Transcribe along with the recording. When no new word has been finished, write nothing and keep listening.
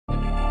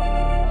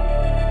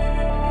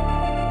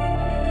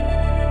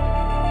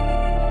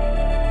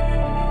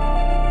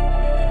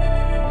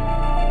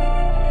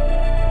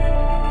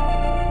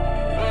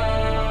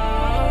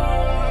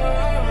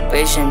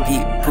Inspiration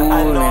beat I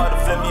booming. know how to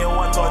flip me a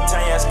 1 to a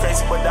 10, yeah, it's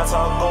crazy, but that's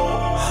how it go.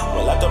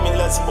 Well, I got me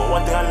lesson, but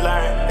one thing I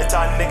learned, it's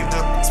how niggas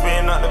just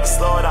spinning up, never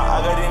slow it down. I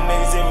got these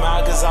niggas in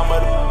my eye, cause I'm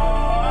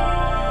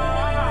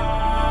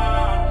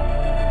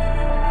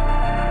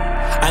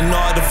I know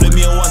how to flip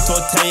me a 1 to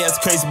a 10, yeah, it's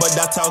crazy, but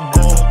that's how it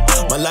go.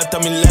 My life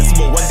taught me lesson,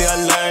 but one thing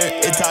I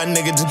learned, it's how a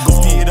nigga just go.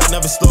 Speed up,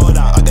 never slow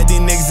down. I got these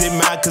niggas in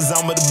mad cause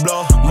I'm with the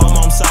blow.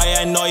 Mama, I'm sorry,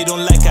 I know you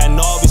don't like it. I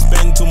know I'll be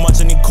spending too much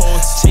on these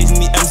coats. Chasing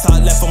the M's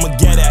out left, I'ma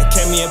get it. I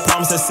kept me a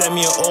promise, I sent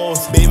me an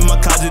oath. Baby, my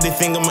closet, they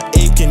think I'm an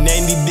aching. They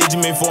ain't these digits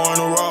made 4 in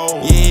a row.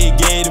 Yeah,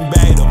 get it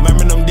back though.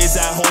 Remember them days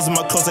I had holes in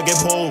my clothes, I get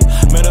pulled.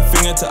 Middle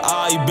finger to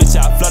all you bitch,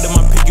 I flooded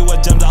my picky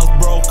with gems, I was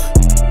broke.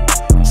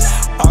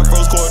 I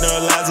froze quarter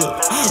Eliza.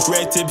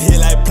 Red tip hit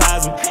like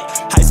plasma.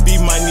 High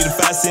speed might need a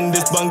fast in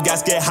this bunk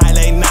gas get high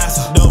like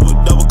NASA.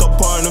 Double cup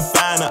pouring the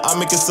finer. I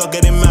make it suck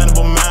at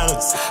manable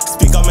manners.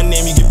 Speak out my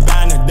name, you get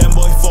banned. Them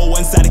boy 4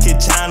 1 side of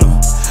kid channel.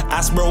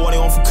 Ask bro what he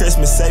want for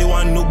Christmas. Said he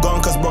want a new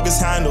gun cause broke his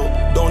handle.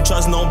 Don't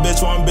trust no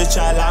bitch, one bitch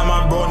I lie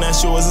my bro, and that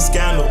shit was a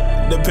scandal.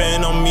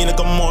 Depending on me like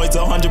I'm always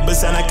 100%,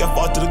 I can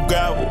fall to the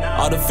gravel.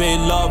 All the fake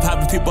love,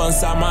 happy people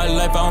inside my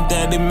life, I don't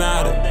think they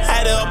matter.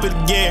 Had it up in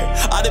the gear.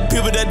 All the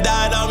people that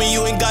died on me,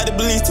 you ain't got to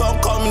believe, so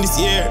I'm coming this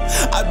year.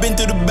 I've been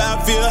through the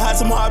battlefield, had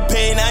some hard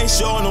pain, I ain't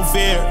showing no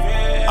fear.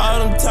 All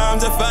them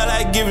times I felt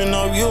like giving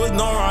up, you was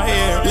no right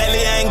here.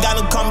 Lately I ain't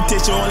got no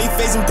competition, only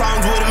facing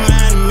problems with a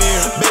man in the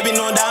mirror. Baby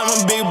know that I'm a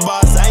big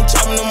boss, I ain't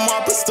chopping no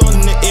more, pistol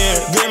in the air.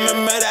 Girl,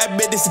 remember that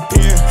bitch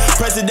disappear.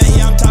 President,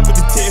 yeah, I'm top of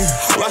the tier.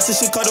 Watch the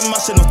shit, cut the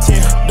muscle, no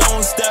tear.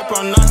 Don't step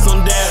on us,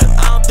 on that.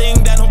 I don't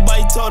think that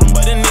nobody told him,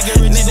 but a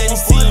nigga rich, they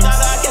just see him.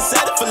 I can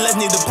settle for less,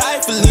 need to pay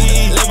for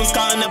leave. Labels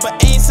calling up, I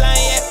ain't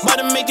signed yet, but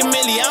I'm making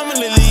milli, I'm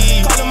in the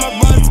league. Calling my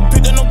brothers to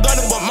pick up no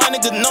gutter, but my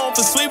niggas known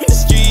for sweeping the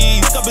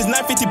streets. Pick up his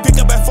 950, pick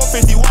up at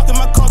 450, walk in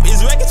my cup,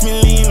 his records me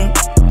leaning.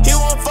 He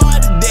want far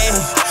today,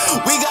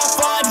 we got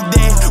far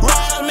today.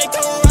 Ride, make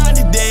a ride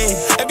today.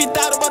 If you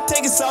thought about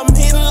taking something,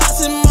 he done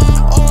lost his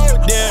mind. Oh,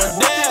 there.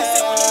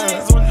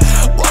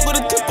 Walk with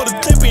a tip of the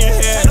clip in your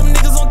hair. Them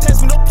niggas don't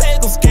test me, don't play,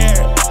 don't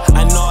scare.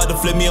 I know how to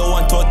flip me a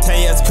 1 to a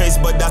 10, yeah, it's crazy,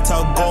 but that's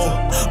how it go.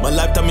 My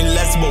life taught me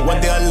lesson, but one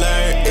thing I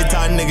learned, it's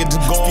how a nigga just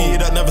go.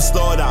 Speed up, never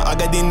slow down. I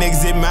got these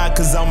niggas in mad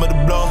cause I'm with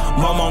the blow.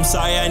 Mama, I'm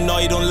sorry, I know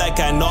you don't like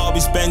it. I know I'll be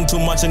spending too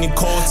much on these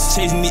coats.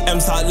 Chasing the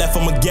M's out left,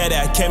 I'ma get it.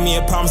 I kept me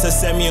a promise, I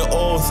sent me an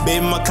oath.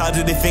 Baby, my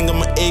closet, they think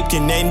I'm an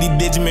apkin. They ain't these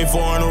digits made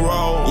 4 in a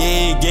row.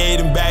 Yeah, get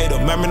it back though.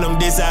 Remember them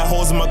days I had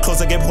holes in my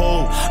clothes, I get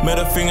pulled.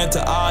 Middle finger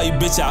to all you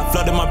bitch, I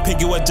flooded my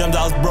picky with gems,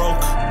 I was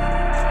broke.